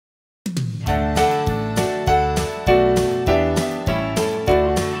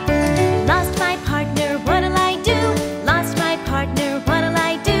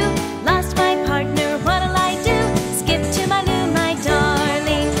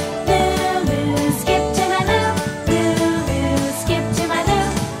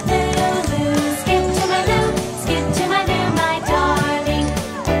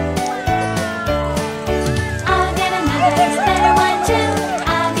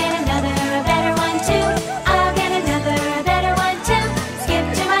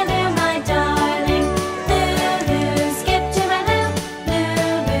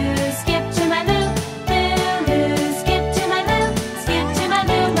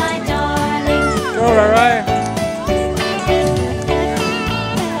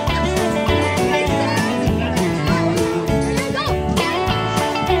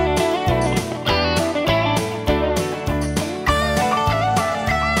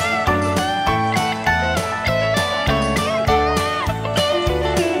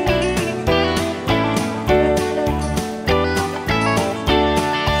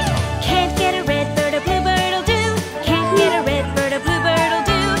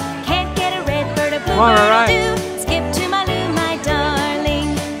Come on, all right. Skip to my loo, my darling.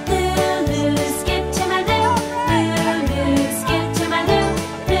 Lulu, skip to my loo. Lulu, skip to my loo.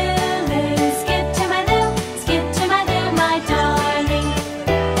 Lulu, skip to my loo. Skip to my loo, my darling.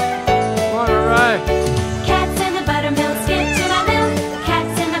 Come on, all right. Cats in the buttermilk, skip to my loo.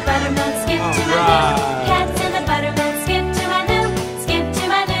 Cats in the buttermilk, skip to my loo. Cats in the buttermilk, skip to my loo. Skip to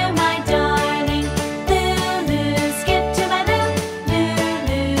my loo, my darling. Lulu, skip to my loo.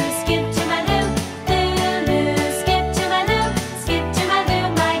 Lulu, skip to my loo. Lulu, skip to my loo. Skip to my loo,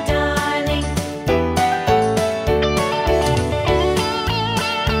 my darling.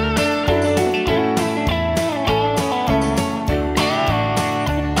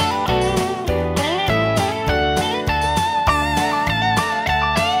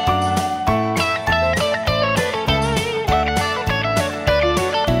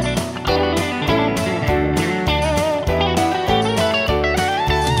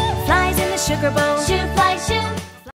 Flies in the sugar bowl.